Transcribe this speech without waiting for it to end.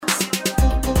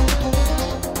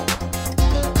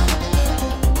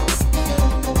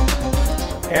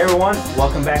everyone.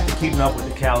 Welcome back to Keeping Up with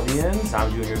the Chaldeans.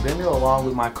 I'm Junior Bindle along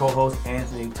with my co-host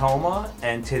Anthony Toma.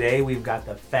 And today we've got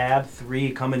the Fab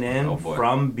 3 coming in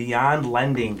from Beyond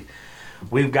Lending.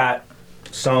 We've got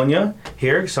Sonia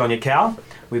here, Sonia Cal.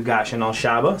 We've got Chanel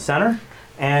Shaba, center.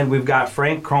 And we've got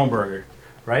Frank Kronberger.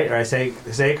 Right? Or I say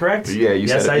it correct? Yeah, you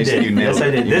yes, said it. I did. Yes, I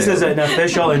did. This is an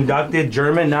official inducted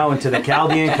German now into the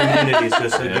Chaldean community,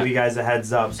 just to give you guys a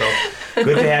heads up. So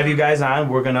good to have you guys on.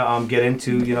 We're gonna get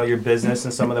into your business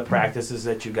and some of the practices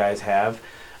that you guys have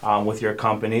with your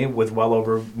company, with well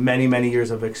over many years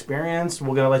of experience.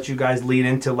 We're gonna let you guys lead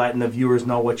into letting the viewers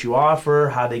know what you offer,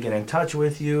 how they get in touch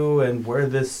with you, and where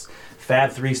this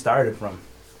Fab 3 started from.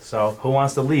 So who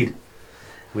wants to lead?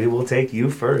 We will take you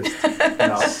first.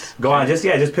 Go on, just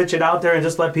pitch it out there and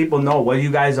just let people know what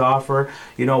you guys offer,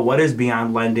 what is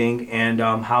Beyond Lending, and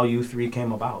how you three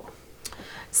came about.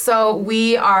 So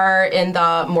we are in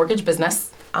the mortgage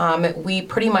business. We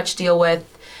pretty much deal with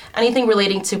anything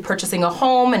relating to purchasing a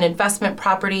home, an investment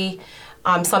property,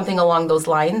 something along those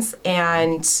lines.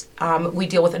 And we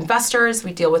deal with investors,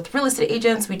 we deal with real estate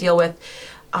agents, we deal with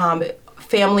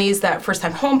families that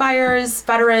first-time home buyers,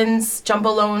 veterans,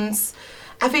 jumbo loans,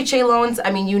 FHA loans,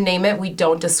 you name it, we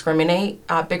don't discriminate,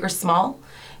 big or small.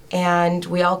 And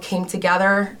we all came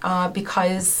together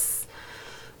because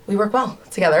we work well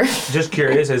together. Just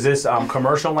curious, is this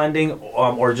commercial lending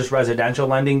or just residential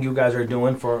lending you guys are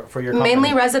doing for your company?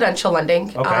 Mainly residential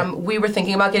lending. Okay. We were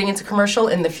thinking about getting into commercial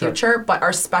in the future, but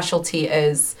our specialty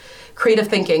is creative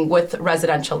thinking with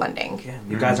residential lending. Yeah,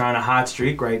 you guys are on a hot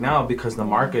streak right now because the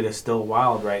market is still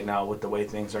wild right now with the way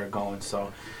things are going.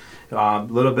 So a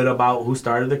little bit about who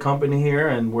started the company here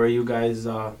and where you guys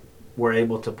were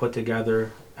able to put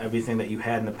together everything that you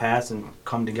had in the past and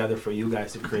come together for you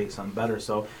guys to create something better.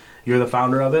 So you're the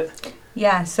founder of it?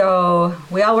 Yeah, so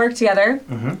we all worked together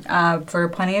for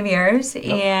plenty of years. Yep.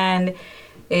 And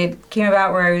it came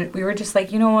about where we were just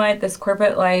like, you know what, this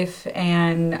corporate life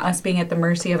and us being at the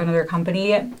mercy of another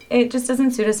company, it just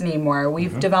doesn't suit us anymore.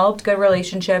 We've developed good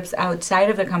relationships outside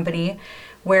of the company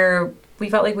where we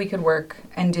felt like we could work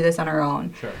and do this on our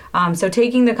own. Sure. So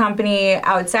taking the company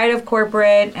outside of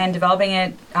corporate and developing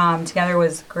it together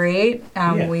was great.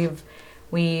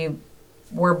 We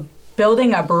were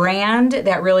building a brand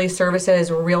that really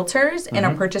services realtors in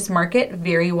a purchase market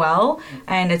very well.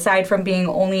 And aside from being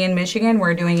only in Michigan,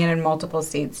 we're doing it in multiple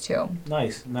states too.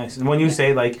 Nice. And when you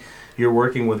say you're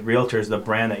working with realtors, the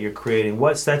brand that you're creating,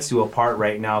 what sets you apart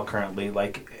right now currently,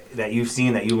 that you've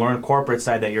seen, that you learned corporate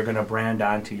side that you're going to brand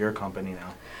onto your company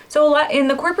now? So a lot in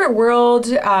the corporate world,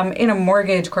 in a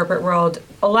mortgage corporate world,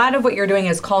 a lot of what you're doing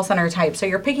is call center type. So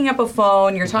you're picking up a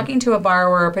phone, you're talking to a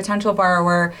borrower, a potential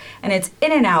borrower, and it's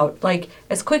in and out,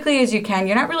 as quickly as you can.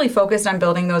 You're not really focused on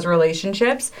building those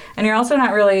relationships, and you're also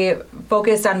not really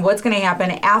focused on what's going to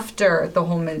happen after the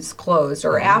home is closed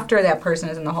or after that person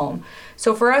is in the home.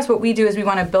 So for us, what we do is we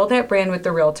want to build that brand with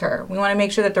the realtor. We want to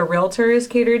make sure that the realtor is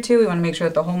catered to. We want to make sure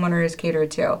that the homeowner is catered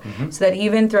to. So that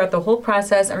even throughout the whole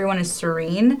process, everyone is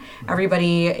serene,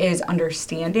 everybody is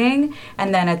understanding,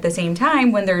 and then at the same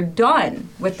time, when they're done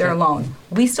with their loan,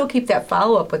 we still keep that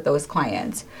follow-up with those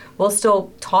clients. We'll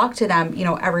still talk to them,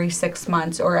 every 6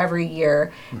 months or every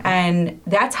year, and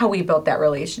that's how we built that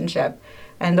relationship.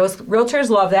 And those realtors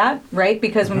love that, right?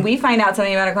 Because when we find out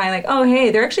something about a client, oh,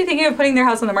 hey, they're actually thinking of putting their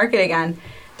house on the market again,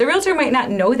 the realtor might not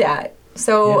know that.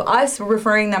 So us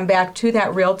referring them back to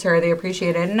that realtor, they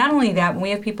appreciate it. And not only that, when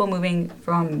we have people moving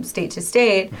from state to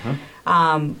state,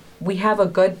 we have a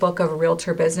good book of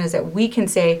realtor business that we can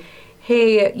say,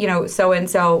 hey,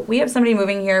 so-and-so, we have somebody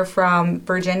moving here from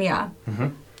Virginia.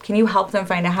 Can you help them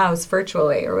find a house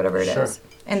virtually or whatever it is?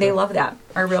 And they love that.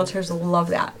 Our realtors love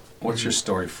that. What's your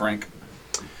story, Frank?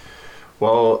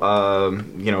 Well,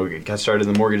 got started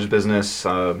in the mortgage business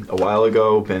a while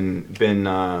ago. Been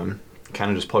kind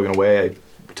of just plugging away.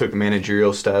 I took the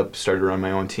managerial step, started to run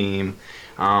my own team,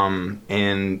 and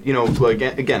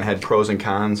again had pros and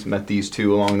cons. Met these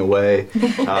two along the way,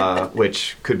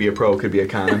 which could be a pro, could be a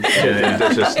con.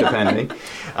 It's just depending.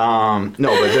 But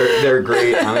they're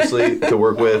great, honestly, to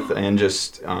work with, and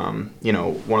just one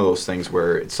of those things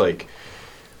where it's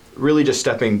really just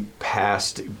stepping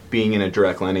past being in a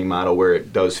direct lending model where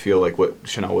it does feel like what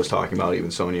Chanel was talking about,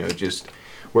 even Sonia, just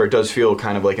where it does feel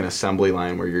kind of like an assembly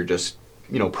line where you're just,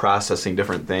 processing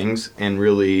different things and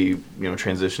really,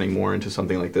 transitioning more into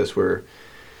something like this where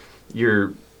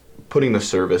you're putting the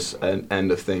service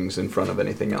end of things in front of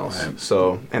anything else. Right.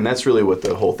 So, and that's really what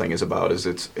the whole thing is about, is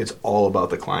it's all about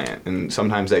the client. And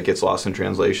sometimes that gets lost in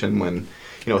translation when,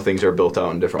 things are built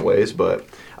out in different ways, but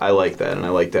I like that, and I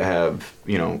like to have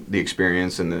the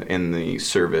experience and the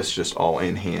service just all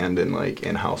in hand and like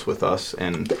in house with us,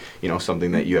 and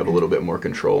something that you have a little bit more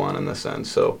control on in the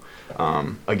sense. So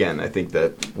again, I think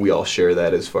that we all share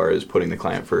that as far as putting the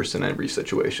client first in every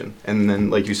situation. And then,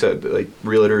 like you said, like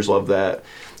realtors love that.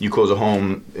 You close a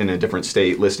home in a different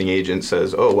state, listing agent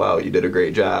says, "Oh wow, you did a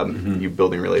great job." You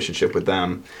building a relationship with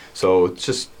them, so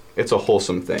it's a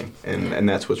wholesome thing, and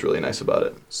that's what's really nice about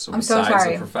it. So I'm so besides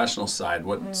sorry. the professional side,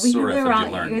 what sort of have you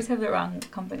You learned? guys have the wrong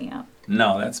company up.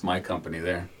 No, that's my company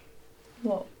there.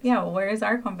 Well, yeah, where is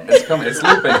our company? It's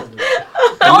Lupe.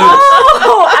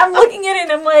 Oh, I'm looking at it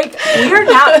and I'm like, we're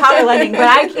not power lending, but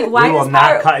I keep, why We will is not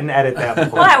power, cut and edit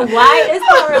that. why is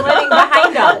power lending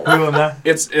behind us? We will not.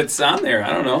 It's on there.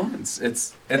 I don't know.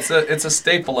 It's a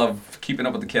staple of keeping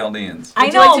up with the Chaldeans. I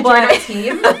Would you know, like to join our but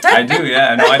team? I do,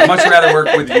 yeah. No, I'd much rather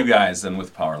work with you guys than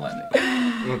with power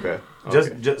lending. Okay.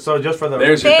 Just for the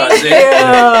There's your thank you.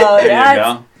 There you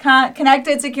That's go.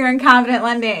 connected, secure, and confident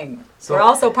lending. So- We're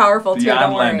also powerful too. Beyond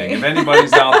Don't worry. lending. If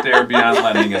anybody's out there, Beyond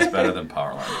Lending is better than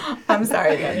power lending. I'm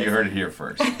sorry, guys. You heard it here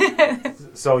first.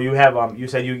 So you have you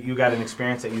said you got an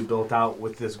experience that you built out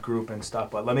with this group and stuff,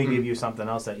 but let me give you something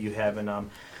else that you haven't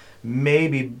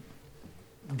maybe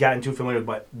gotten too familiar with,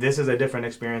 but this is a different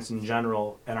experience in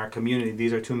general in our community.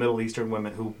 These are two Middle Eastern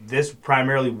women who this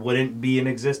primarily wouldn't be in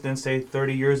existence, say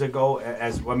 30 years ago.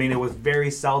 It was very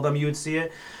seldom you would see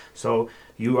it. So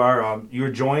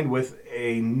you're joined with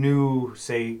a new,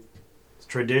 say,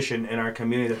 tradition in our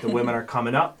community that the women are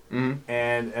coming up,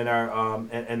 and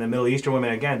the Middle Eastern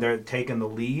women, again, they're taking the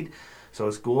lead. So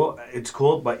it's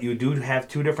cool, but you do have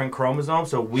two different chromosomes,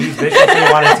 so we viciously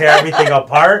want to tear everything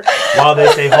apart while they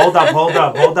say, hold up,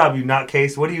 you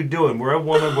nutcase, what are you doing? We're a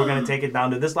woman, we're going to take it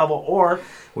down to this level, or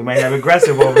we might have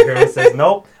aggressive over here that says,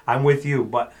 nope, I'm with you.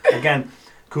 But again,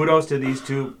 kudos to these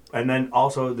two, and then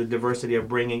also the diversity of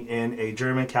bringing in a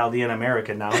German Chaldean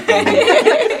American now.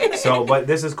 So, but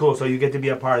this is cool. So you get to be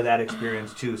a part of that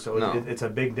experience too. So it's a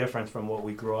big difference from what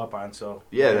we grew up on. So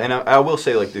yeah, and I will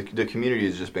say, like, the community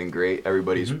has just been great.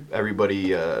 Everybody.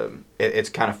 It's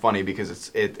kind of funny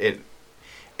because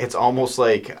it's almost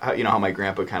like how my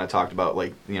grandpa kind of talked about,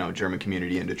 like, German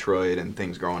community in Detroit and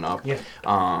things growing up. Yeah.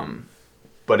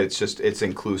 But it's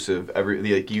inclusive.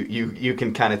 You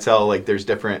can kind of tell, like, there's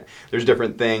different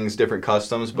things, different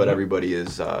customs, but everybody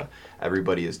is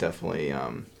definitely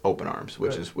open arms,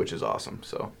 which is awesome.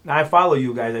 So now I follow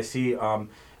you guys. I see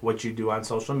what you do on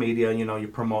social media. You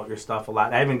promote your stuff a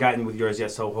lot. I haven't gotten with yours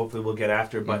yet, so hopefully we'll get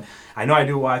after. But I know I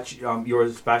do watch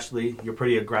yours, especially. You're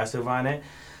pretty aggressive on it.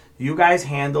 You guys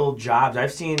handle jobs.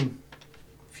 I've seen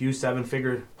few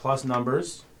 7-figure plus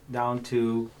numbers down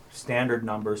to standard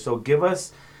numbers. So give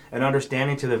us an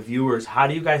understanding to the viewers. How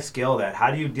do you guys scale that? How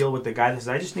do you deal with the guy that says,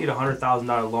 I just need a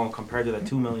 $100,000 loan compared to the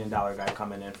 $2 million guy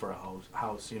coming in for a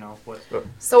house? What?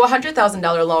 So a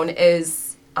 $100,000 loan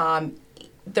is,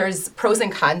 there's pros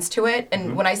and cons to it.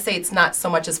 And when I say it's not so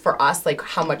much as for us, like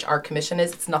how much our commission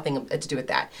is, it's nothing to do with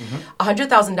that. A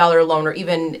 $100,000 loan, or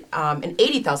even an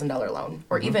 $80,000 loan,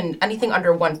 or even anything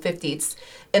under $150,000,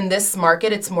 in this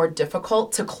market, it's more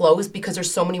difficult to close because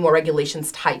there's so many more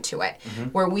regulations tied to it,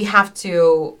 where we have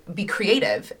to be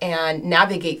creative and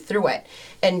navigate through it.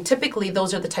 And typically,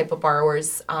 those are the type of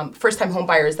borrowers, first-time home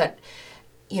buyers that,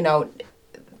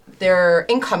 their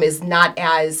income is not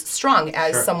as strong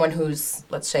as someone who's,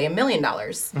 let's say, $1 million.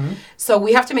 So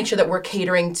we have to make sure that we're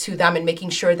catering to them and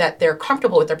making sure that they're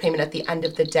comfortable with their payment at the end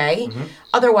of the day.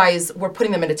 Otherwise, we're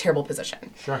putting them in a terrible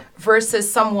position. Sure.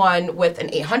 Versus someone with an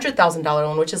 $800,000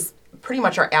 loan, which is pretty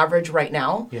much our average right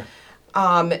now.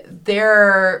 Yeah.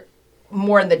 They're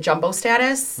more in the jumbo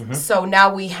status. So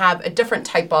now we have a different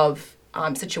type of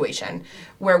situation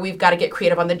where we've got to get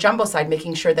creative on the jumbo side,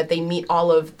 making sure that they meet all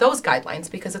of those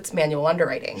guidelines because it's manual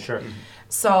underwriting. Sure.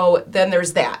 So then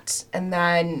there's that. And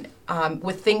then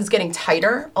with things getting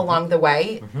tighter along the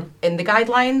way in the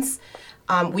guidelines,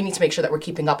 we need to make sure that we're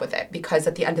keeping up with it, because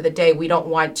at the end of the day, we don't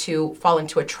want to fall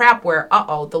into a trap where,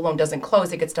 the loan doesn't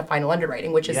close, it gets to final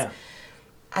underwriting, which is,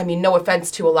 no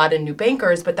offense to a lot of new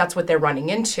bankers, but that's what they're running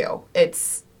into.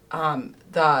 It's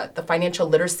the financial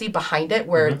literacy behind it,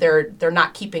 where they're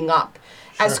not keeping up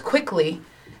as quickly,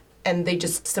 and they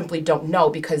just simply don't know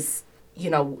because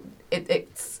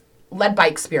it's led by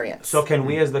experience. So can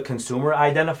we as the consumer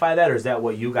identify that, or is that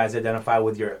what you guys identify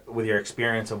with your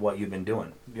experience of what you've been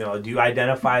doing? Do you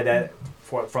identify that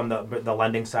from the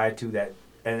lending side to that,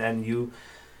 and then you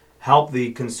help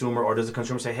the consumer, or does the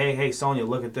consumer say, hey Sonia,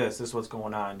 look at this is what's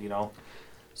going on?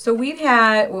 So we've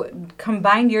had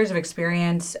combined years of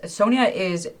experience. Sonia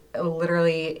is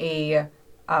literally a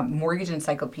mortgage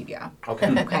encyclopedia.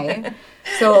 Okay. Okay.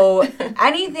 So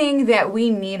anything that we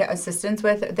need assistance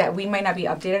with that we might not be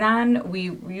updated on,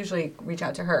 we usually reach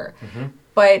out to her.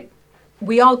 But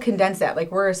we all condense that.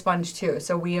 Like, we're a sponge too.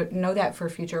 So we know that for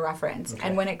future reference. Okay.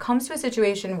 And when it comes to a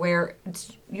situation where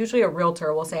it's usually a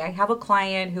realtor will say, I have a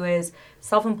client who is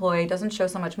self-employed, doesn't show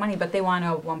so much money, but they want a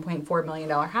 $1.4 million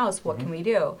house. What can we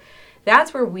do?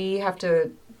 That's where we have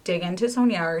to dig into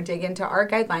Sonia or dig into our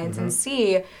guidelines and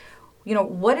see, you know,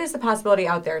 what is the possibility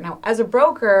out there. Now, as a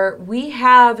broker, we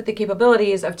have the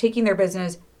capabilities of taking their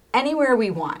business anywhere we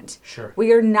want. Sure.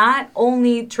 We are not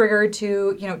only triggered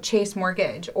to, you know, Chase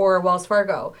Mortgage or Wells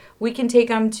Fargo. We can take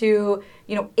them to,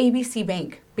 you know, ABC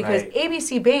Bank, because Right.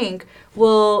 ABC Bank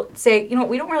will say, you know,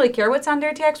 we don't really care what's on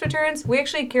their tax returns. We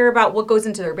actually care about what goes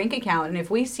into their bank account. And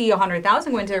if we see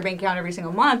 $100,000 go into their bank account every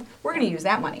single month, we're going to use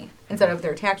that money instead of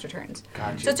their tax returns.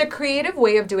 Gotcha. So it's a creative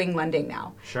way of doing lending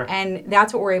now. Sure. And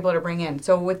that's what we're able to bring in.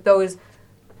 So with those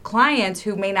clients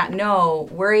who may not know,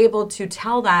 we're able to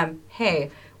tell them,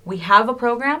 hey, we have a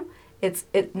program.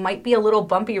 It might be a little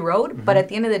bumpy road, but at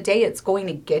the end of the day, it's going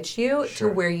to get you Sure.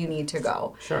 to where you need to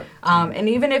go. Sure. And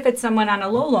even if it's someone on a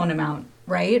low loan amount,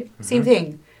 right? Same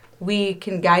thing. We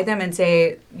can guide them and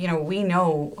say, you know, we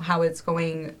know how it's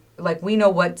going. Like, we know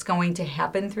what's going to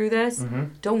happen through this.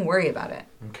 Don't worry about it.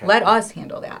 Okay. Let us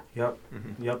handle that. Yep.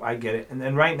 Yep, I get it. And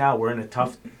then right now, we're in a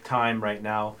tough time right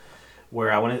now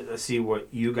where I want to see what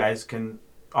you guys can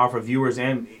offer viewers,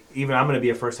 and even I'm going to be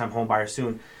a first-time home buyer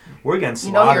soon. We're getting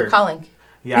You know slaughtered. you're calling.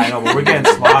 Yeah, I know, but we're getting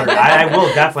slaughtered. I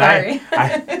will definitely.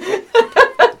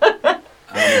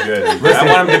 I'm good. I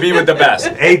want him to be with the best.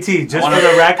 AT, just wanna- for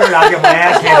the record, I'll get my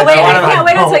ass handed. Wait, to me. I can't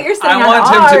wait until you're sitting I on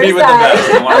want him our to be with the side.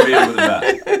 best. I want to be with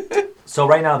the best. So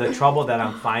right now, the trouble that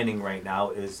I'm finding right now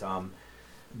is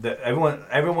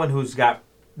everyone who's got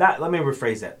that. Let me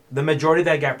rephrase that. The majority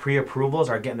that got pre-approvals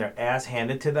are getting their ass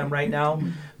handed to them right now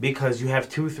because you have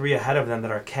 2-3 ahead of them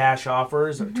that are cash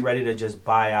offers ready to just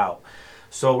buy out.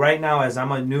 So right now, as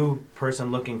I'm a new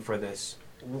person looking for this,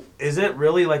 is it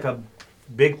really like a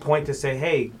big point to say,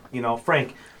 hey, you know,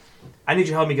 Frank, I need you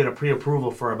to help me get a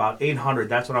pre-approval for about $800.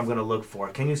 That's what I'm going to look for.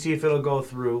 Can you see if it'll go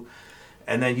through?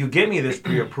 And then you get me this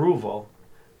pre-approval,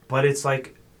 but it's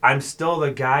like I'm still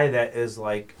the guy that is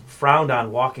like frowned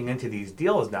on walking into these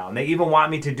deals now. And they even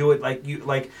want me to do it like you.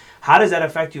 Like, how does that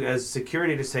affect you as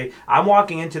security to say, I'm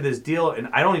walking into this deal and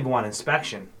I don't even want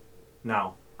inspection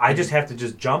now? I just have to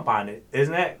just jump on it.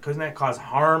 Couldn't that cause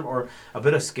harm or a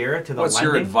bit of scare to the What's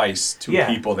your lending? advice to Yeah.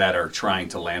 people that are trying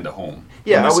to land a home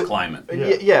Yeah, in I this would- climate?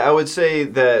 Yeah, I would say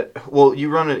that. Well,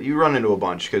 you run into a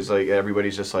bunch because like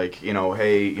everybody's just like, you know,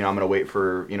 hey, you know, I'm gonna wait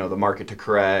for, you know, the market to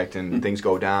correct and things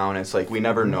go down. It's like we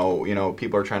never know. You know,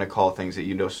 people are trying to call things that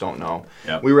you just don't know.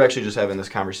 Yep. We were actually just having this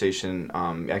conversation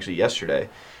actually yesterday.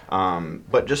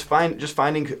 But just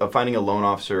finding a loan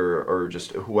officer or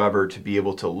just whoever to be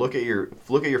able to look at your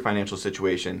financial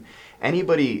situation.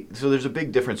 Anybody, so there's a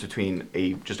big difference between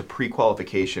just a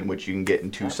pre-qualification, which you can get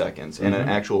in 2 seconds, and an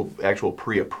actual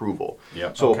pre-approval.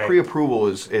 Yep. So Okay. a pre-approval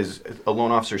is a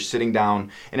loan officer sitting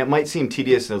down, and it might seem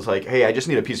tedious, and it's like, hey, I just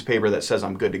need a piece of paper that says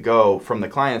I'm good to go from the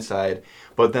client side.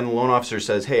 But then the loan officer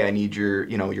says, hey, I need your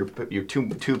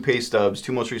two pay stubs,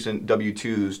 2 most recent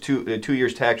W-2s, 2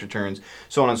 years tax returns,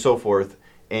 so on and so forth.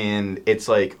 And it's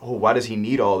like, oh, why does he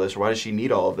need all this? Or why does she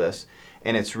need all of this?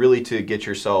 And it's really to get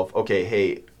yourself, okay,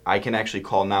 hey, I can actually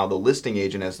call now the listing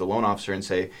agent as the loan officer and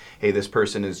say, hey, this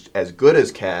person is as good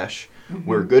as cash.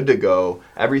 We're good to go.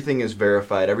 Everything is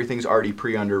verified. Everything's already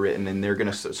pre-underwritten, and they're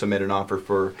going to submit an offer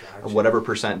for whatever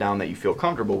percent down that you feel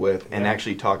comfortable with, and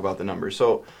actually talk about the numbers.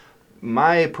 So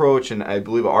my approach, and I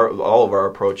believe all of our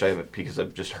approach, because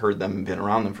I've just heard them and been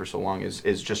around them for so long,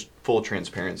 is just full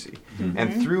transparency.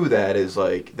 And through that is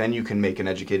like, then you can make an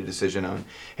educated decision on,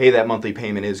 hey, that monthly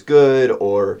payment is good,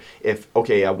 or if,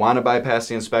 okay, I want to bypass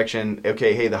the inspection,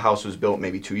 okay, hey, the house was built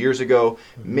maybe 2 years ago,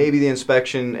 maybe the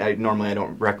inspection, normally I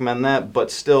don't recommend that,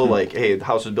 but still like, hey, the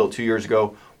house was built 2 years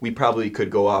ago, we probably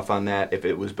could go off on that. If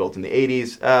it was built in the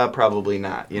 80s, probably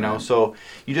not, you know? Right. So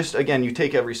you just, again, you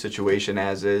take every situation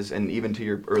as is, and even to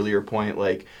your earlier point,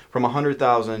 like from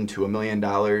 $100,000 to $1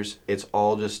 million,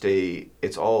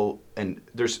 it's all and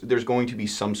there's going to be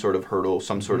some sort of hurdle,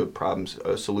 some sort of problems,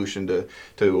 a solution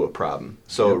to a problem.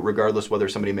 So regardless whether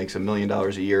somebody makes $1 million a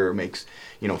year or makes,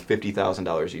 you know,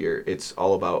 $50,000 a year, it's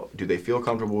all about, do they feel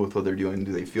comfortable with what they're doing?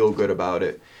 Do they feel good about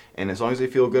it? And as long as they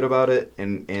feel good about it,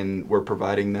 and we're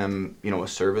providing them, you know, a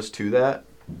service to that,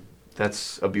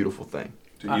 that's a beautiful thing.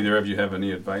 Do either of you have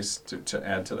any advice to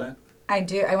add to that? I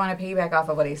do. I want to piggyback off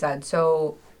of what he said.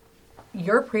 So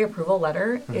your pre-approval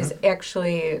letter is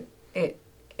actually, it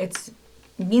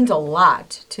means a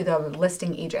lot to the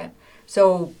listing agent.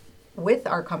 So with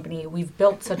our company, we've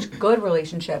built such good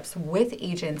relationships with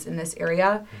agents in this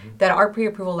area that our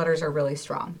pre-approval letters are really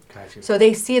strong. Gotcha. So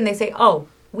they see and they say, oh,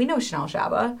 we know Chanel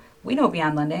Shaba, we know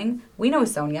Beyond Lending, we know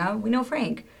Sonia, we know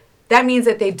Frank. That means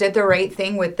that they did the right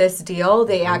thing with this deal.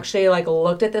 They actually like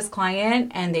looked at this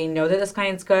client and they know that this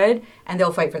client's good and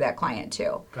they'll fight for that client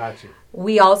too. Gotcha.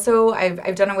 We also,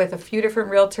 I've done it with a few different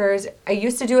realtors. I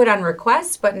used to do it on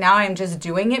request, but now I'm just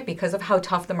doing it because of how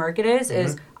tough the market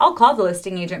is I'll call the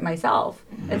listing agent myself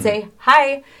and say,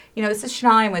 hi, this is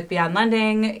Chanel, I'm with Beyond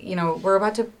Lending.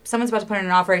 Someone's about to put in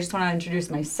an offer. I just want to introduce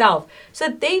myself so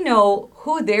that they know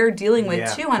who they're dealing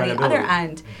with too on the other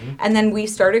end. And then we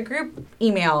start a group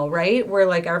email, right? Where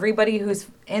like everybody who's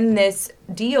in this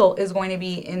deal is going to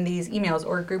be in these emails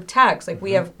or group text. Like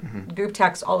we have group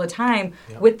text all the time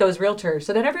with those realtors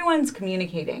so that everyone's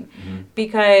communicating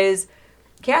because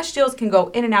cash deals can go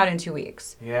in and out in 2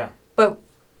 weeks. Yeah. But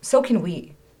so can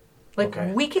we. Like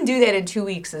we can do that in 2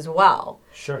 weeks as well.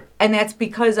 Sure. And that's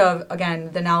because of,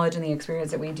 again, the knowledge and the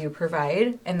experience that we do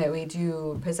provide and that we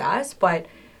do possess. But,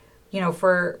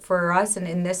 for us and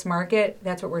in this market,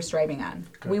 that's what we're striving on.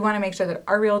 Good. We want to make sure that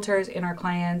our realtors and our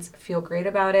clients feel great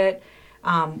about it.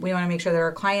 We want to make sure that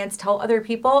our clients tell other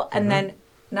people. And then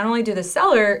not only do the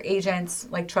seller agents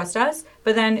trust us,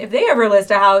 but then if they ever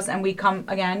list a house and we come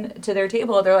again to their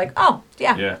table, they're like, oh,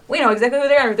 yeah. We know exactly who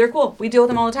they are. They're cool. We deal with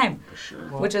them all the time,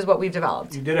 which is what we've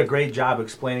developed. You did a great job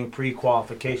explaining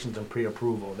pre-qualifications and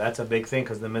pre-approval. That's a big thing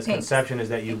because the misconception is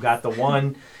that you've got the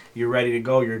one, you're ready to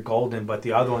go, you're golden, but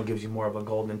the other one gives you more of a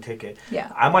golden ticket.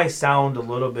 Yeah. I might sound a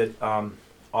little bit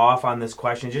off on this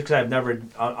question just because I've never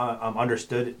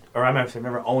understood it, or I've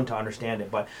never owned to understand it,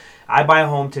 but I buy a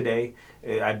home today.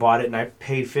 I bought it and I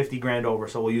paid $50,000 over.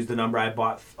 So we'll use the number. I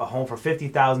bought a home for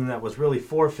 $50,000 that was really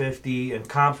 $450,000, and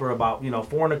comps were about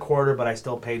 $425,000, but I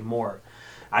still paid more.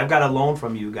 I've got a loan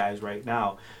from you guys right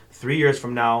now. 3 years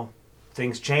from now,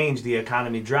 things change. The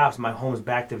economy drops. My home's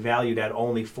back to valued at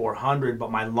only $400,000,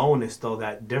 but my loan is still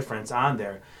that difference on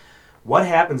there. What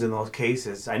happens in those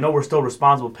cases? I know we're still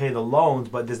responsible to pay the loans,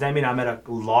 but does that mean I'm at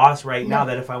a loss right now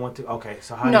that if I want to? Okay,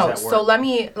 so how does that work? So let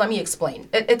me explain.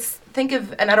 Think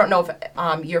of, and I don't know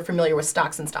if you're familiar with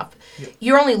stocks and stuff. Yeah.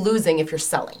 You're only losing if you're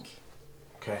selling.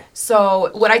 Okay. So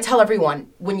what I tell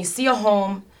everyone, when you see a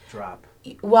home, drop.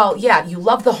 Well, yeah, you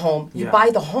love the home, you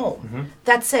buy the home.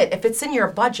 That's it. If it's in your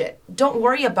budget, don't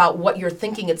worry about what you're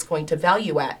thinking it's going to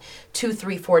value at 2,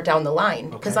 3, 4 down the line.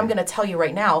 Because I'm going to tell you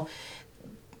right now,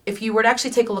 if you were to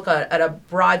actually take a look at a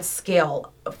broad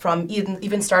scale from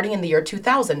even starting in the year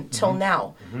 2000 till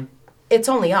now, it's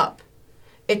only up.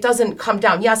 It doesn't come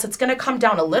down. Yes, it's going to come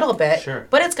down a little bit,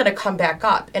 but it's going to come back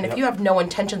up. And if you have no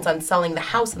intentions on selling the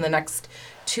house in the next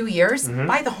 2 years,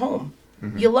 buy the home.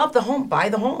 You love the home, buy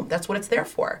the home. That's what it's there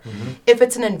for. If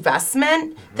it's an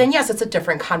investment, then yes, it's a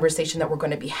different conversation that we're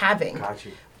going to be having. Got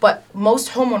you. But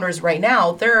most homeowners right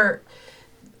now,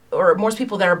 or most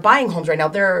people that are buying homes right now,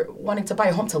 they're wanting to buy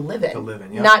a home to live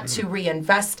in, not to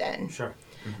reinvest in. Sure.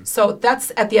 So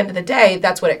that's, at the end of the day,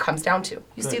 that's what it comes down to.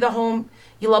 You see the home,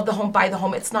 you love the home, buy the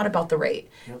home. It's not about the rate.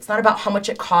 It's not about how much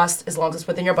it costs as long as it's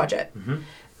within your budget.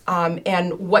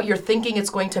 And what you're thinking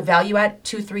it's going to value at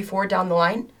 2, 3, 4 down the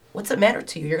line, what's it matter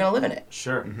to you? You're going to live in it.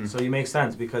 Sure. So you make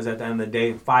sense because at the end of the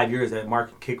day, 5 years, that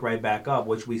market kick right back up,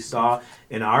 which we saw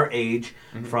in our age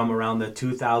from around the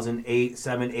 2008,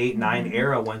 7, 8, 9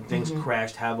 era when things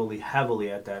crashed heavily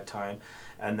at that time.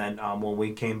 And then when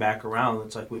we came back around,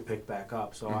 it's like we picked back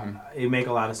up. So it make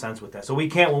a lot of sense with that. So we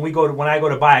can't, when I go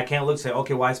to buy, I can't look and say,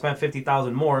 okay, well, I spent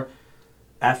 $50,000 more,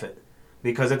 F it.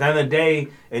 Because at the end of the day,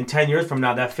 in 10 years from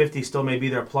now, that 50 still may be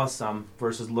there plus some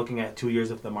versus looking at 2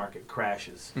 years if the market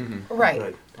crashes. Right.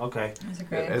 Good. Okay. That's a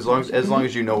great as long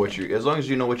as you know what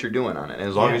you're doing on it, and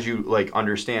as long as you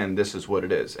understand this is what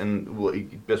it is,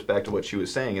 and just back to what she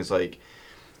was saying is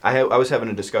I was having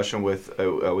a discussion with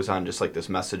I was on just this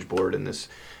message board, and this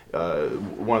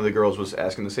one of the girls was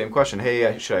asking the same question.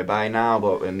 Hey, should I buy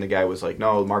now? And the guy was like,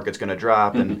 no, the market's going to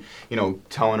drop, and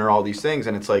telling her all these things.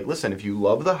 And it's like, listen, if you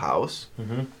love the house,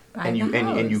 and you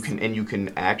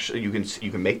can actually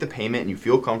make the payment and you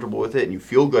feel comfortable with it and you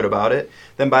feel good about it,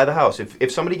 then buy the house.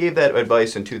 If somebody gave that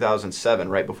advice in 2007,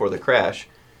 right before the crash,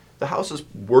 the house is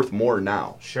worth more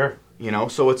now. Sure.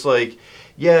 So it's like,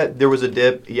 yeah, there was a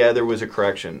dip, yeah, there was a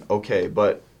correction, okay,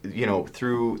 but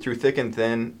through thick and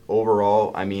thin,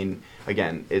 overall, I mean,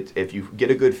 again, if you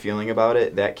get a good feeling about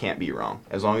it, that can't be wrong.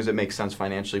 As long as it makes sense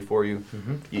financially for you,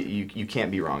 you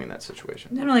can't be wrong in that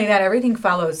situation. Not only that, everything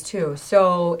follows too.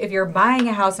 So if you're buying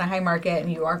a house in a high market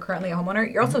and you are currently a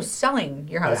homeowner, you're also selling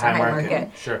your house in a high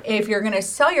market. Sure. If you're going to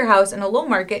sell your house in a low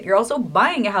market, you're also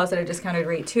buying a house at a discounted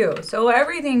rate too. So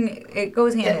everything, it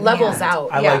goes hand in hand. It levels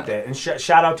out. I like that. And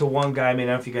shout out to one guy, I mean,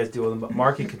 I don't know if you guys deal with him, but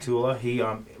Marky Catula,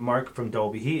 Mark from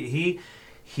Dobie,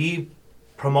 he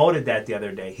promoted that the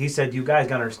other day. He said, you guys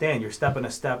got to understand, you're stepping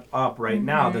a step up right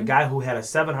now. The guy who had a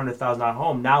 $700,000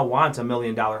 home now wants $1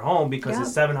 million home because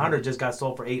his $700 just got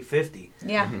sold for $850.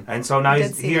 Yeah. And so now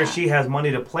he or she has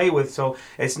money to play with. So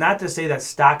it's not to say that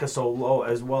stock is so low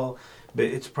as well, but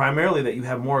it's primarily that you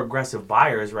have more aggressive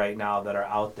buyers right now that are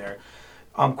out there.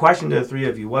 Question to the three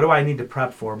of you. What do I need to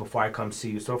prep for before I come see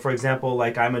you? So, for example,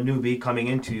 like I'm a newbie coming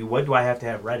into you. What do I have to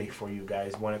have ready for you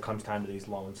guys when it comes time to these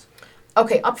loans?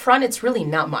 Okay, up front, it's really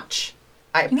not much.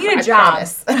 You need a job.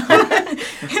 Promise.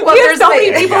 Well, there's so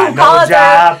many people who call us.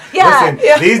 Listen,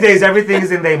 these days everything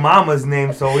is in their mama's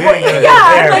name, so we ain't gonna get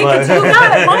there. Like, but you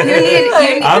got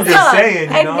money. I'm just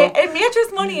saying, you know. And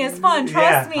mattress money is fun,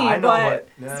 trust me, I know, but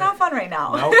it's not fun right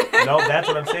now. No, that's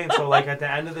what I'm saying. So, like, at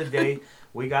the end of the day,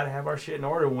 we got to have our shit in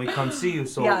order when we come see you.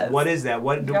 So what is that?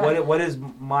 What is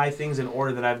my things in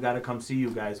order that I've got to come see you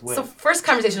guys with? So first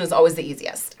conversation is always the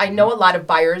easiest. I know a lot of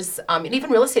buyers, and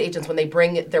even real estate agents, when they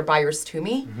bring their buyers to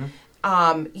me,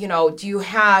 do you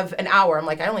have an hour? I'm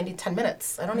like, I only need 10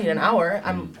 minutes. I don't need an hour.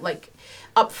 I'm like,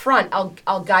 up front,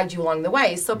 I'll guide you along the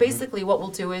way. So basically what we'll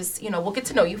do is, we'll get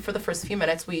to know you for the first few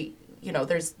minutes.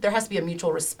 There has to be a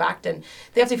mutual respect, and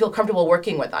they have to feel comfortable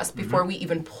working with us before we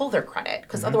even pull their credit,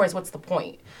 because otherwise, what's the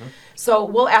point? So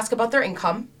we'll ask about their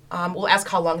income. We'll ask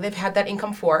how long they've had that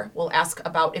income for. We'll ask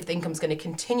about if the income's going to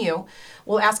continue.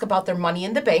 We'll ask about their money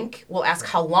in the bank. We'll ask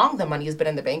how long the money has been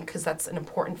in the bank, because that's an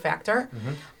important factor.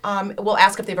 We'll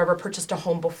ask if they've ever purchased a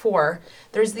home before.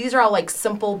 These are all like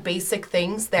simple, basic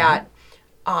things that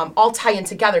all tie in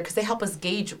together, because they help us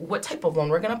gauge what type of loan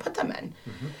we're going to put them in.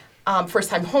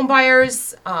 First-time home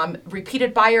buyers,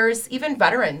 repeated buyers, even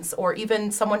veterans, or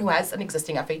even someone who has an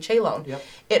existing FHA loan.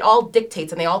 It all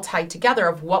dictates, and they all tie together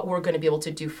of what we're going to be able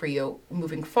to do for you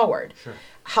moving forward.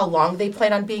 How long they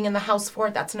plan on being in the house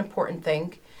for, that's an important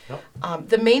thing.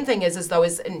 The main thing is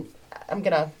and I'm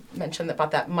going to mention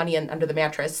about that money under the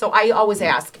mattress. So I always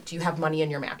ask, do you have money in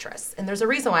your mattress? And there's a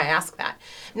reason why I ask that.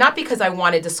 Not because I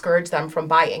want to discourage them from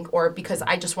buying, or because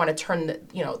I just want to turn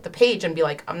the page and be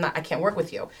like, I can't work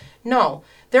with you. No,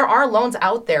 there are loans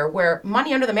out there where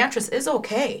money under the mattress is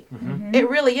okay. It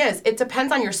really is. It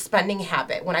depends on your spending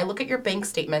habit. When I look at your bank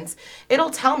statements, it'll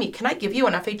tell me, can I give you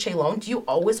an FHA loan? Do you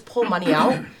always pull money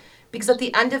out? Because at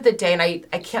the end of the day, and I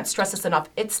can't stress this enough,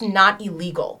 it's not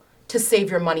illegal to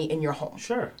save your money in your home.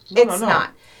 It's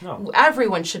not. No.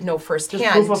 Everyone should know firsthand.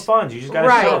 Just proof of funds. You just got to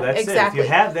show. That's exactly. it. If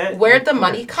you have that, where'd the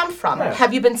money come from? Yeah.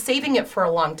 Have you been saving it for a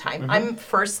long time? I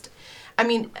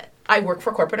work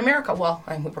for corporate America. Well,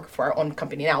 I work for our own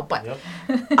company now, but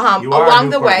along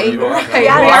the way, we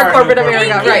are corporate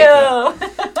America,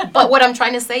 right? But what I'm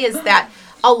trying to say is that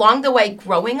along the way,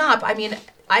 growing up,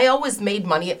 I always made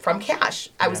money from cash.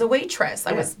 I was a waitress.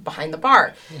 I was behind the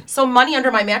bar. So money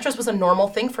under my mattress was a normal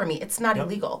thing for me. It's not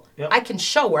illegal. I can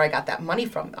show where I got that money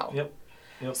from, though.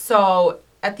 So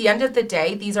at the end of the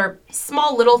day, these are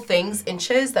small little things,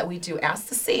 inches, that we do ask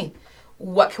to see.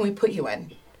 What can we put you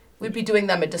in? We'd be doing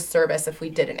them a disservice if we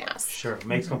didn't ask. Sure.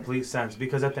 Makes complete sense.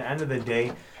 Because at the end of the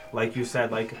day, like you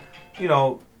said,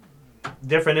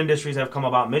 different industries have come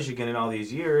about Michigan in all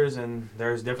these years, and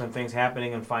there's different things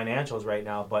happening in financials right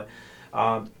now. But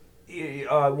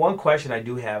one question I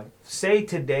do have, say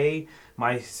today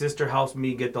my sister helps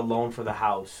me get the loan for the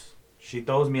house. She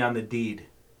throws me on the deed,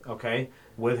 okay,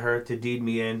 with her to deed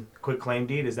me in, quick claim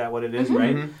deed. Is that what it is,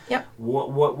 right? Yep.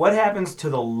 What happens to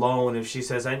the loan if she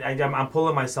says, I'm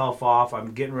pulling myself off,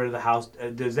 I'm getting rid of the house?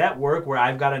 Does that work where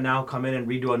I've got to now come in and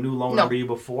redo a new loan under you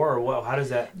before, or what? How does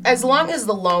that? As long as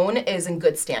the loan is in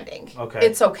good standing,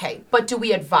 it's okay. But do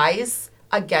we advise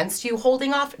against you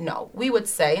holding off? No. We would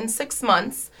say in 6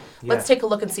 months, let's take a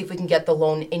look and see if we can get the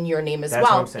loan in your name as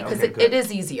well, because it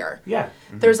is easier.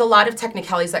 There's a lot of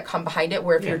technicalities that come behind it,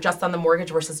 where if you're just on the mortgage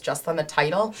versus just on the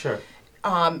title.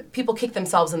 people kick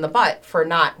themselves in the butt for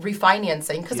not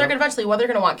refinancing because they're going to eventually, they're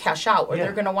going to want cash out or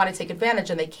they're going to want to take advantage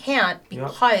and they can't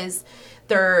because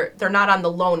they're not on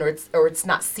the loan or it's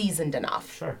not seasoned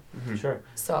enough. Sure, sure.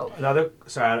 So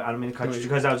sorry, I don't mean to cut you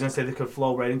because I was going to say they could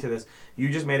flow right into this. You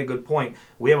just made a good point.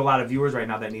 We have a lot of viewers right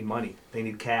now that need money. They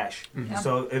need cash.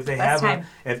 So if they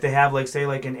have like say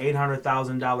like an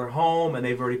 $800,000 home and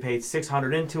they've already paid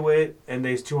 $600 into it and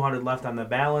there's $200 left on the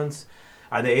balance,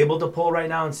 are they able to pull right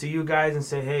now and see you guys and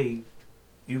say, hey,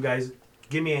 you guys,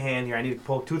 give me a hand here. I need to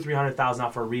pull $200,000-$300,000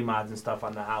 out for remods and stuff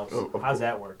on the house. How's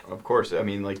that work? Of course. I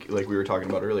mean, like we were talking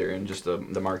about earlier, and just the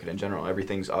market in general,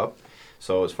 everything's up.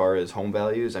 So as far as home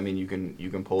values, I mean, you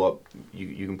can pull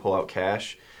out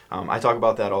cash. I talk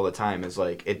about that all the time. Is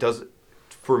like it does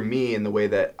for me in the way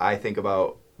that I think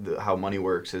about how money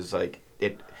works is like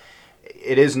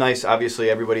it is nice. Obviously,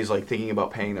 everybody's like thinking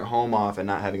about paying their home off and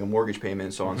not having a mortgage payment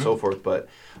and so on and so forth. But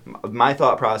my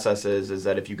thought process is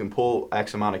that if you can pull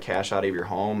X amount of cash out of your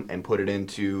home and put it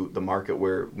into the market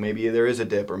where maybe there is a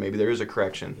dip or maybe there is a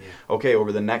correction, okay,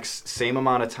 over the next same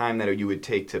amount of time that you would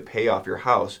take to pay off your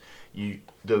house,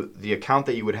 the account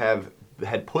that you would have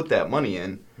had put that money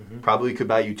in probably could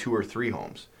buy you 2 or 3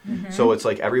 homes. So it's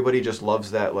like everybody just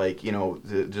loves that, like, you know,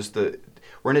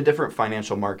 we're in a different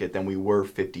financial market than we were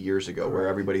 50 years ago, where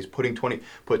everybody's put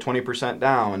 20%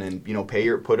 down and, you know,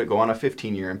 go on a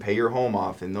 15-year and pay your home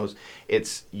off, and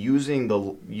it's using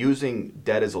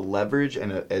debt as a leverage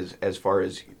and as far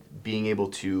as being able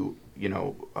to, you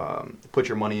know, put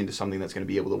your money into something that's going to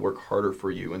be able to work harder for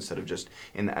you instead of just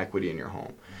in the equity in your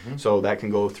home. So that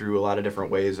can go through a lot of different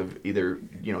ways of either,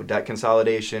 you know, debt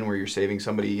consolidation, where you're saving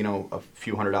somebody, you know, a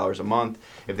few $100s a month.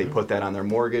 If they put that on their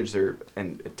mortgage, they're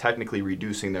technically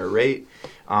reducing their rate.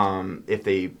 If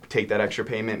they take that extra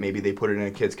payment, maybe they put it in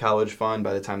a kid's college fund.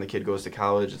 By the time the kid goes to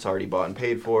college, it's already bought and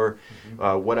paid for.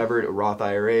 Whatever, Roth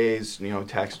IRAs, you know,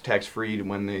 tax free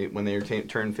when they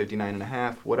turn 59 and a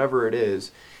half, whatever it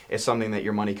is. It's something that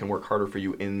your money can work harder for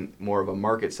you in more of a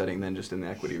market setting than just in the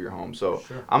equity of your home. So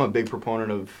I'm a big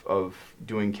proponent of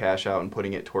doing cash out and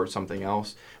putting it towards something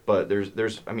else. But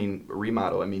there's I mean,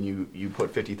 remodel. I mean, you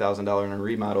put $50,000 in a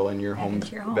remodel and your home's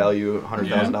value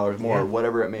 $100,000 more,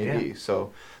 whatever it may be.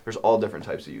 So there's all different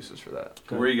types of uses for that.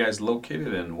 Where are you guys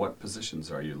located and what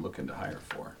positions are you looking to hire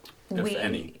for, if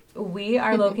any? We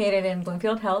are located in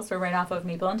Bloomfield Hills. We're right off of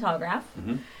Maple and Telegraph.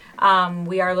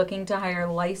 We are looking to hire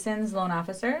licensed loan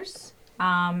officers,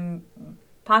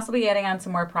 possibly adding on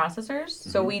some more processors.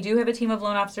 So we do have a team of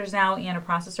loan officers now and a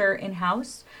processor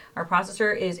in-house. Our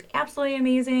processor is absolutely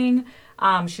amazing.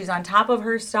 She's on top of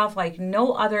her stuff like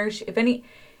no other.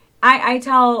 I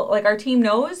tell, like, our team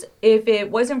knows if it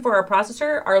wasn't for our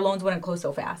processor, our loans wouldn't close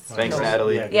so fast. Thanks,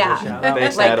 Natalie.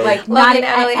 Thanks, Natalie. Like not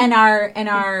Natalie. And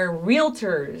our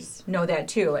realtors know that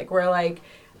too. Like, we're like,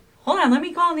 hold on, let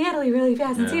me call Natalie really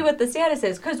fast and see what the status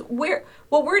is. Because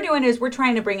what we're doing is we're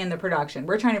trying to bring in the production.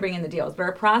 We're trying to bring in the deals. But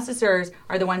our processors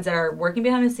are the ones that are working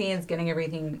behind the scenes, getting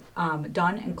everything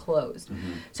done and closed.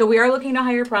 So we are looking to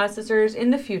hire processors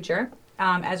in the future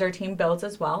as our team builds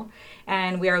as well.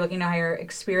 And we are looking to hire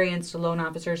experienced loan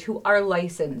officers who are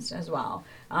licensed as well.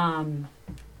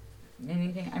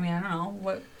 Anything, I mean, I don't know.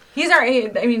 What. They run our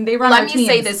teams. Let me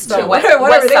say this too. What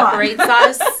separates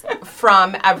us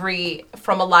from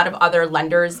a lot of other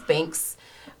lenders, banks,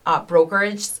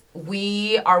 brokerage,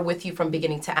 we are with you from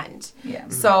beginning to end.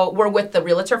 So we're with the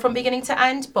realtor from beginning to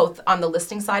end, both on the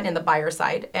listing side and the buyer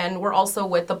side, and we're also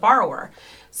with the borrower.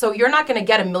 So you're not going to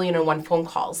get 1,000,001 phone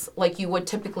calls like you would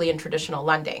typically in traditional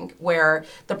lending, where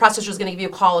the processor is going to give you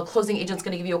a call, a closing agent's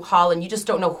going to give you a call, and you just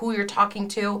don't know who you're talking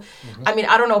to. I mean,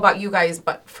 I don't know about you guys,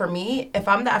 but for me, if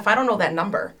I don't know that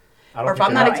number, or if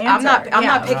I'm not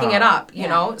picking it up, you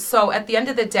know. So at the end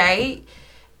of the day,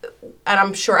 and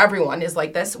I'm sure everyone is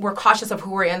like this, we're cautious of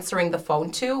who we're answering the phone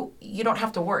to. You don't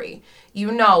have to worry.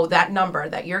 You know that number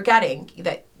that you're getting,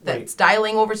 that's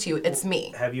dialing over to you, it's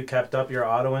me. Have you kept up your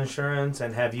auto insurance?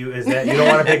 And you don't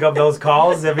want to pick up those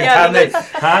calls every time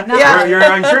your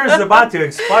insurance is about to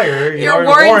expire, your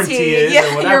warranty is,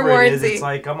 or whatever it is. It's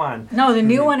like, come on. No, the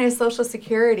new one is Social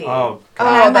Security. Oh,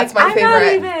 that's my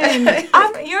favorite.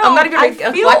 I'm not even I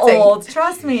feel old,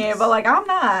 trust me, but like I'm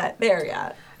not there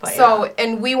yet.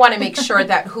 And we want to make sure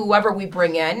that whoever we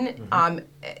bring in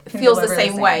feels the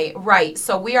same way. Right.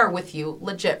 So we are with you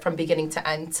legit from beginning to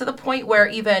end, to the point where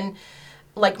even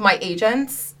like my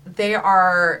agents, they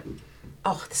are,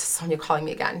 this is Sonia calling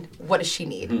me again. What does she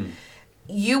need?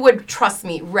 You would, trust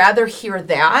me, rather hear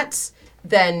that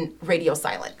than radio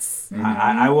silence.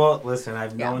 I will, listen,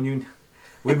 I've known you.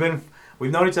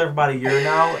 We've known each other for about a year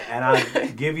now, and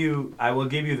I will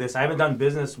give you this. I haven't done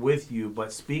business with you,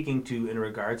 but speaking to in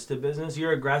regards to business,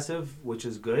 you're aggressive, which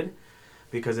is good,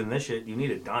 because in this shit you need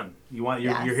it done.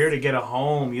 You're here to get a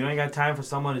home. You ain't got time for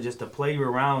someone to play you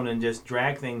around and just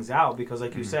drag things out, because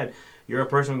like you said, you're a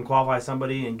person who can qualify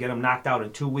somebody and get them knocked out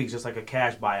in 2 weeks, just like a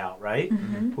cash buyout, right?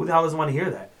 Who the hell doesn't want to hear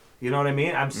that? You know what I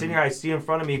mean? I'm sitting here, I see in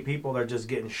front of me people that are just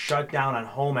getting shut down on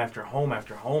home after home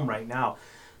after home right now.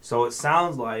 So it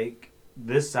sounds like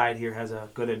this side here has a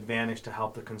good advantage to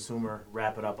help the consumer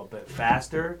wrap it up a bit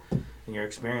faster, and your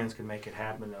experience can make it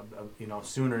happen,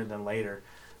 sooner than later.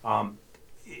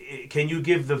 Can you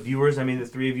give the viewers, the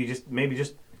three of you,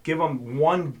 just give them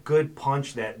one good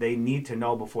punch that they need to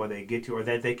know before they get to, or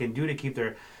that they can do to keep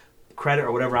their credit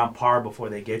or whatever on par before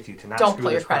they get to not Don't screw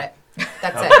pull your this credit.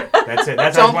 That's Okay, it. That's it.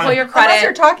 That's Don't pull your Unless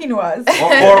you're credit. talking to us.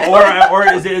 or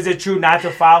is it true not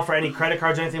to file for any credit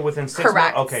cards or anything within 6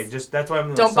 Correct. months? Okay, just that's what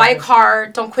I'm. Don't buy a car.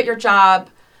 Don't quit your job.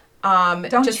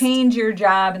 Don't change your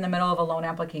job in the middle of a loan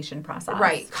application process.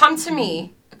 Right. Come to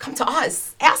me. Come to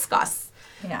us. Ask us.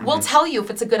 Yeah. We'll tell you if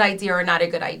it's a good idea or not a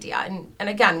good idea. And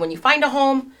again, when you find a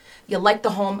home, you like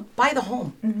the home, buy the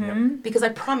home. Because I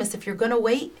promise, if you're going to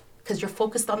wait, because you're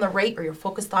focused on the rate or you're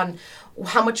focused on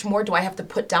how much more do I have to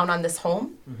put down on this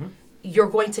home, you're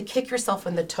going to kick yourself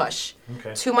in the tush.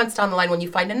 Okay. 2 months down the line when you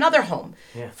find another home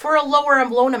Yeah. for a lower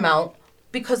loan amount,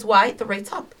 because why? The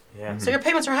rate's up. Yeah. So your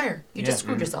payments are higher. You just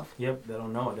screwed yourself. Yep, they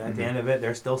don't know it. At the end of it,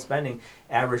 they're still spending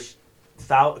average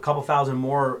a couple thousand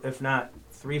more, if not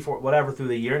 3, 4, whatever, through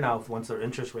the year now. Once their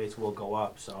interest rates will go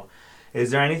up. So, is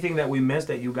there anything that we missed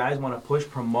that you guys want to push,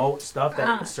 promote, stuff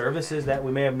that services that we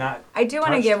may have not? I do want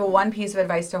to touched? give one piece of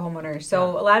advice to homeowners.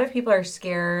 So a lot of people are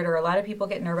scared, or a lot of people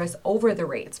get nervous over the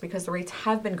rates because the rates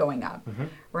have been going up,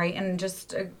 right? And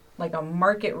just like a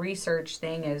market research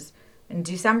thing is, in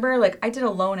December, like I did a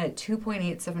loan at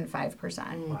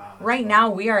 2.875%. Wow, Right now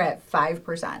we are at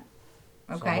 5%.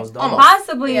 Okay, almost double.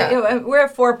 possibly Yeah. we're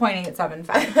at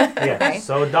 4.875. Yeah, Okay?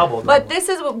 so double. But this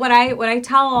is what I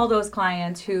tell all those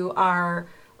clients who are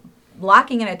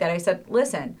locking in at that. I said,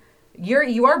 listen,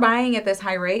 you are buying at this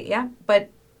high rate, yeah, but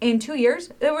in 2 years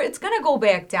it's going to go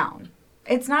back down.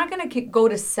 It's not going to go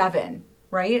to 7,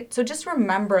 right? So just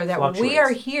remember that we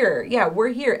are here. Yeah,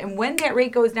 we're here, and when that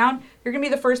rate goes down, you're going to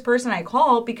be the first person I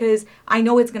call because I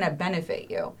know it's going to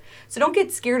benefit you. So don't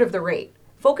get scared of the rate.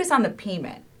 Focus on the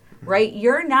payment. Right?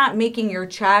 You're not making your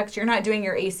checks, you're not doing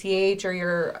your ACH or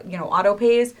your, auto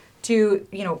pays to,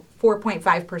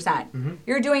 4.5%.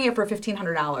 You're doing it for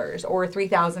 $1,500 or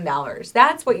 $3,000.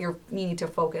 That's what you need to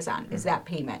focus on, is that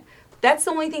payment. That's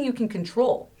the only thing you can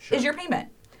control, is your payment.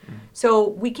 So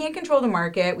we can't control the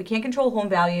market, we can't control home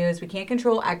values, we can't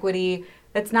control equity.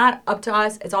 That's not up to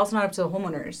us, it's also not up to the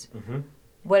homeowners.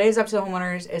 What is up to the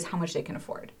homeowners is how much they can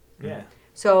afford. Yeah.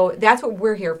 So that's what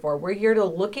we're here for. We're here to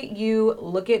look at you,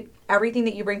 look at everything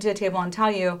that you bring to the table and tell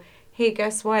you, hey,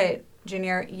 guess what,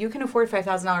 Junior, you can afford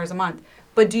 $5,000 a month,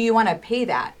 but do you want to pay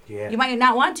that? Yeah. You might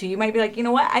not want to. You might be like, you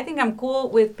know what, I think I'm cool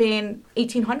with paying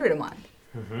 $1,800 a month.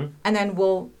 And then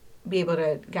we'll be able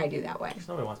to guide you that way. Because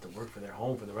nobody wants to work for their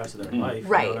home for the rest of their life.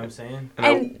 Right. You know what I'm saying?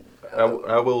 And I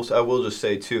will just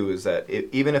say too is that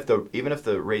even if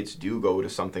the rates do go to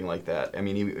something like that, I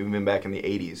mean even back in the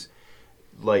 80s,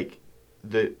 like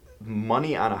the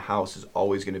money on a house is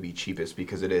always going to be cheapest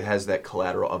because it has that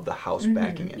collateral of the house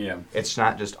backing it. Yeah. It's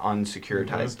not just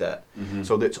unsecuritized debt.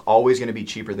 So that's always going to be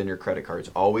cheaper than your credit card. It's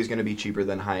always going to be cheaper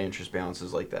than high interest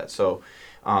balances like that. So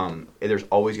there's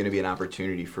always going to be an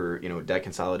opportunity for debt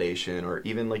consolidation, or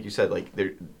even like you said, like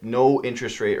there no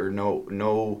interest rate or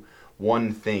no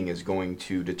one thing is going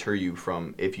to deter you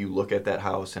from if you look at that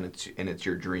house and it's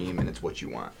your dream and it's what you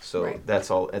want. So Right.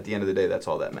 that's all. At the end of the day, that's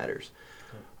all that matters.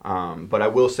 But I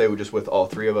will say, just with all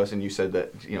three of us, and you said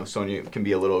that Sonia can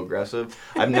be a little aggressive.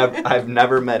 I've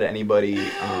never met anybody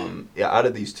out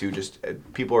of these two. Just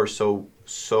people are so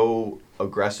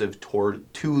aggressive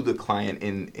to the client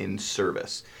in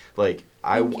service. Like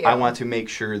I want to make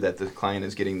sure that the client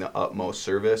is getting the utmost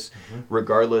service,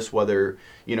 regardless whether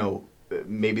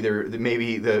maybe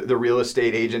the real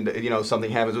estate agent, something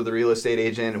happens with the real estate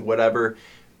agent, whatever.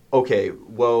 Okay,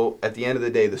 well, at the end of the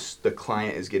day, the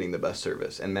client is getting the best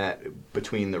service, and that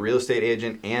between the real estate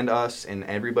agent and us and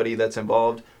everybody that's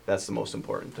involved, that's the most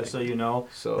important thing. Just so you know,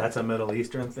 So- that's a Middle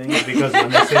Eastern thing, because when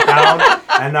they sit down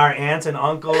and our aunts and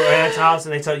uncle or aunt's house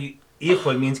and they tell you,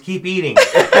 Ikhwan means keep eating.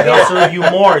 They'll serve you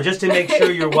more just to make sure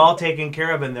you're well taken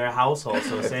care of in their household.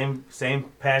 So same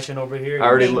passion over here. I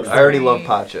already love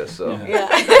Pacha, so.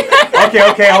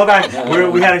 Okay, hold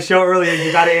on. We had a show earlier.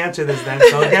 You got to answer this then.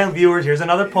 So again, viewers, here's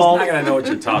another poll. I'm not gonna know what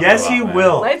you're talking Yes, about. he man.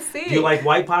 will. Let's see. Do you like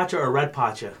white pacha or red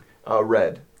pacha?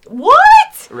 Red.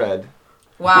 What? Red.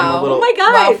 Wow. I'm a little- Oh my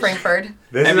Wow, gosh. Frankfurt.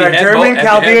 This Have is you our had German both? Have you had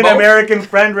Chaldean both? American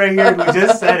friend right here who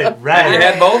just said it. Have you Red.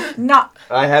 had both? No.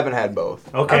 I haven't had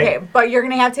both. Okay. Okay, but you're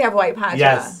gonna have to have white pacha.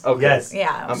 Yes. Okay. Yes.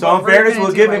 Yeah. So in We're fairness, gonna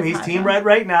we'll do give him. white He's pacha. team red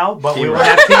right now, but we Team will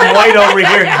red. have team white over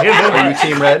here. Are you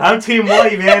team red? I'm team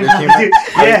white, man. You're team red?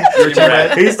 Yeah. You're team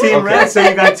red? He's team Okay. red, so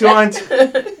you got 2 on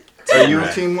 2. Are you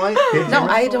team white? No,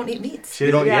 I don't eat meat.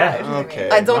 You don't, Yeah. yeah. Okay.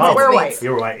 I don't Oh. eat We're meat. white.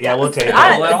 You're white. Yeah, we'll take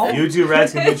Got it. You two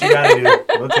reds can do what you gotta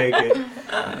do. We'll take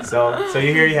it. So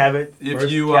here you have it. If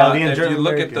First you Chaldean if you German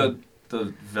look at American.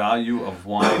 the value of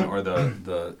wine or the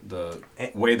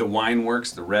way the wine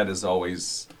works, the red is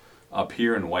always up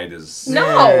here and white is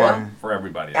No. for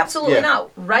everybody else. Absolutely Yeah.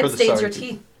 not. Red For the stains your sorry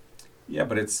teeth. Yeah,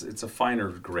 but it's a finer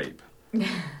grape.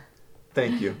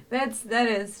 Thank you. That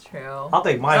is true. I'll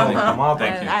take mine over the tomato.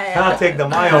 Thank you. I'll take the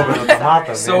mine over the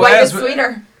tomato. So man. White as is we-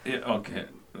 sweeter. Yeah, okay,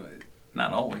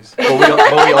 not always. But we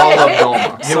all love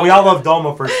Doma. Yeah, we all love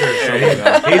Doma for sure. So There you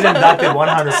go. he's inducted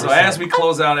 100%. So as we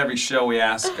close out every show, we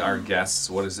ask our guests,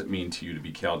 what does it mean to you to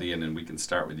be Chaldean? And we can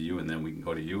start with you, and then we can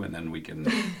go to you, and then we can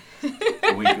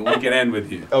we can end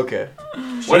with you. Okay.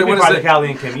 She's What part is of the it?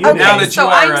 Chaldean community. Okay, Now that you so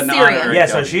are I'm an Syrian. honorary Yeah,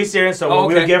 so Chaldean. she's Syrian. So Oh, what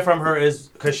we okay. would get from her is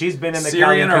because she's been in the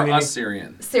Syrian Chaldean or community.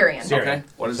 Assyrian? Syrian. Syrian. Okay.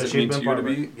 What does So it she's mean been to you part to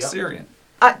of be it. Yep. Syrian?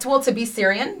 Well, to be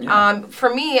Syrian, Yeah.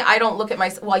 for me, I don't look at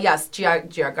myself. Well, yes,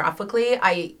 geographically,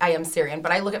 I am Syrian,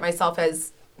 but I look at myself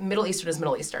as Middle Eastern is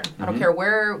Middle Eastern. I don't care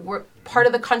where part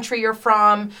of the country you're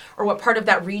from or what part of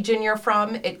that region you're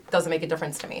from. It doesn't make a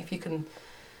difference to me. If you can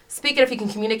speak it, if you can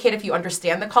communicate, if you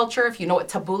understand the culture, if you know what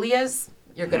tabbouleh is,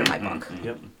 you're good in my book.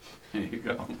 Yep. There you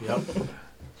go. Yep.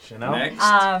 Chanel,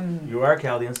 Next. you are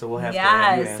Chaldean, so we'll have to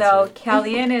have you Yeah, answer. so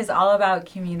Chaldean is all about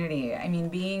community. I mean,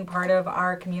 being part of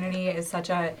our community is such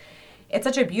a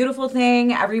beautiful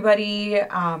thing. Everybody,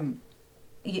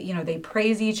 they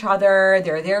praise each other.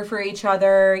 They're there for each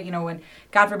other. You know, when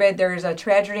God forbid there's a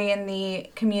tragedy in the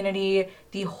community,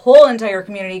 the whole entire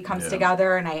community comes Yeah.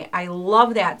 together, and I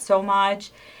love that so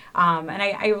much. And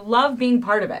I love being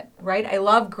part of it, right? I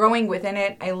love growing within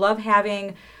it. I love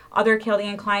having other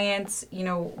Chaldean clients,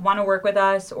 want to work with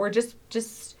us or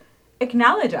just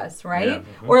acknowledge us, right?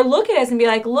 Yeah. Or look at us and be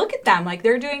like, look at them, like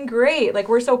they're doing great, like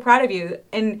we're so proud of you.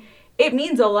 And it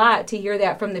means a lot to hear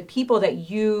that from the people that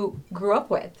you grew up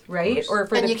with, right? Or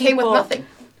for And the you people came with nothing.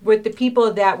 with the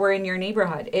people that were in your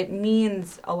neighborhood. It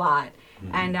means a lot.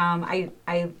 And I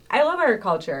love our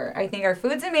culture. I think our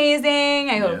food's amazing.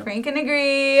 I hope Yeah. Frank can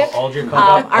agree. Hold your cup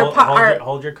up. our Hold, pa- hold our- your,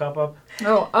 hold your cup up.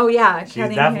 Oh yeah. She's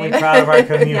Chaldean definitely community. proud of our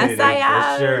community. Yes, I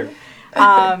am. For sure.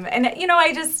 And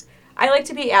I like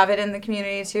to be avid in the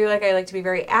community too. Like I like to be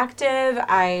very active.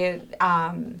 I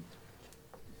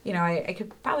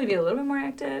could probably be a little bit more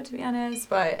active, to be honest,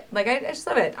 but like I just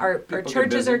love it. Our get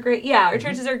churches busy. are great. Yeah, our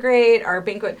churches are great. Our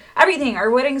banquet, everything. Our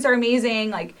weddings are amazing.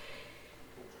 Like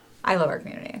I love our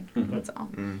community. That's all.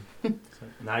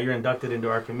 Now you're inducted into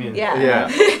our community. Yeah.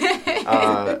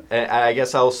 Yeah. And I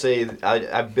guess I'll say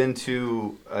I've been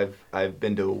to a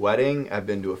wedding, I've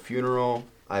been to a funeral,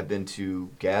 I've been to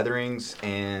gatherings,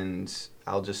 and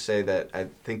I'll just say that I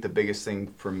think the biggest thing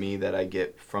for me that I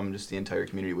get from just the entire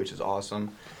community, which is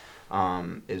awesome,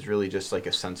 is really just like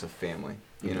a sense of family,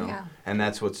 Yeah. and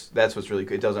that's what's really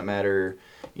good. It doesn't matter,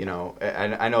 I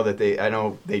know that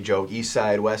they joke East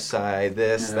Side, West Side,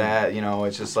 this, that,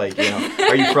 it's just like,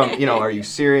 are you from, are you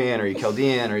Syrian, are you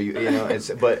Chaldean, are you,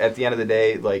 but at the end of the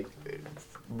day, like,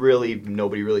 really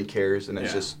nobody really cares, and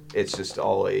it's just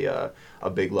all a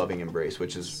big loving embrace,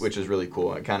 which is really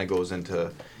cool. And it kind of goes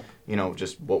into,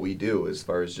 just what we do as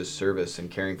far as just service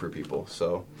and caring for people.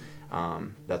 So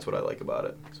that's what I like about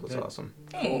it. So it's Good. awesome.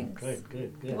 Thanks.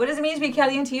 Good. What does it mean to be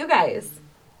Chaldean to you guys?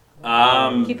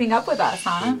 Keeping up with us,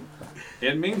 huh?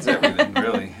 It means everything,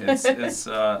 really. It's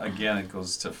again, it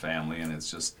goes to family, and it's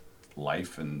just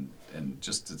life and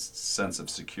just its sense of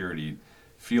security,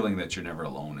 feeling that you're never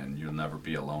alone and you'll never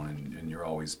be alone and you're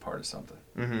always part of something.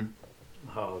 Mm-hmm.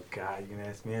 Oh God, you can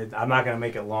ask me. I'm not gonna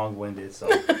make it long-winded, so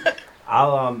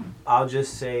I'll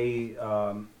just say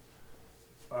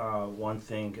one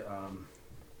thing.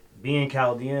 Being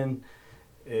Chaldean,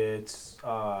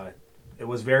 it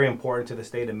was very important to the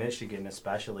state of Michigan,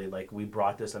 especially. Like we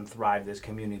brought this and thrived this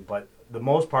community. But the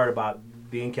most part about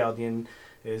being Chaldean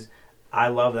is I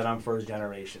love that I'm first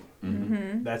generation.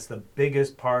 Mm-hmm. That's the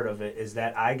biggest part of it, is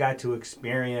that I got to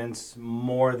experience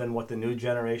more than what the new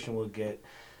generation will get.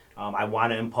 I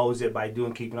want to impose it by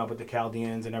keeping up with the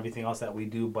Chaldeans and everything else that we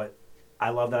do, but I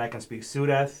love that I can speak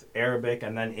Sudeth, Arabic,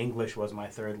 and then English was my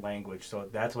third language. So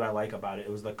that's what I like about it.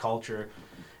 It was the culture,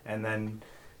 and then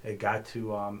it got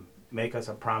to make us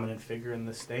a prominent figure in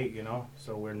the state,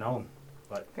 so we're known.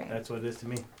 But Great. that's what it is to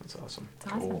me. That's awesome.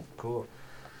 That's awesome. Cool.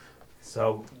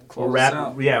 So Close we're us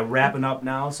out. wrapping up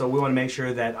now. So we want to make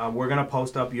sure that we're gonna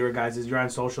post up your guys'. You're on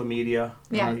social media.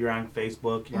 Yeah. You're on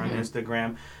Facebook. You're on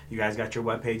Instagram. You guys got your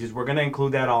web pages. We're gonna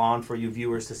include that all on for you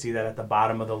viewers to see that at the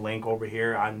bottom of the link over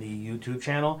here on the YouTube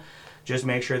channel. Just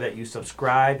make sure that you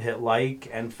subscribe, hit like,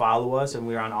 and follow us. And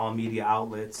we're on all media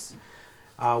outlets.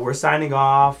 We're signing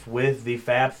off with the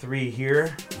Fab 3 here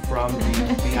from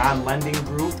the Beyond Lending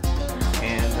Group.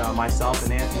 And myself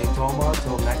and Anthony Toma.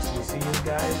 Till next we see you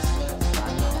guys.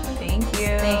 Signing off. Thank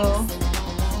you. Thank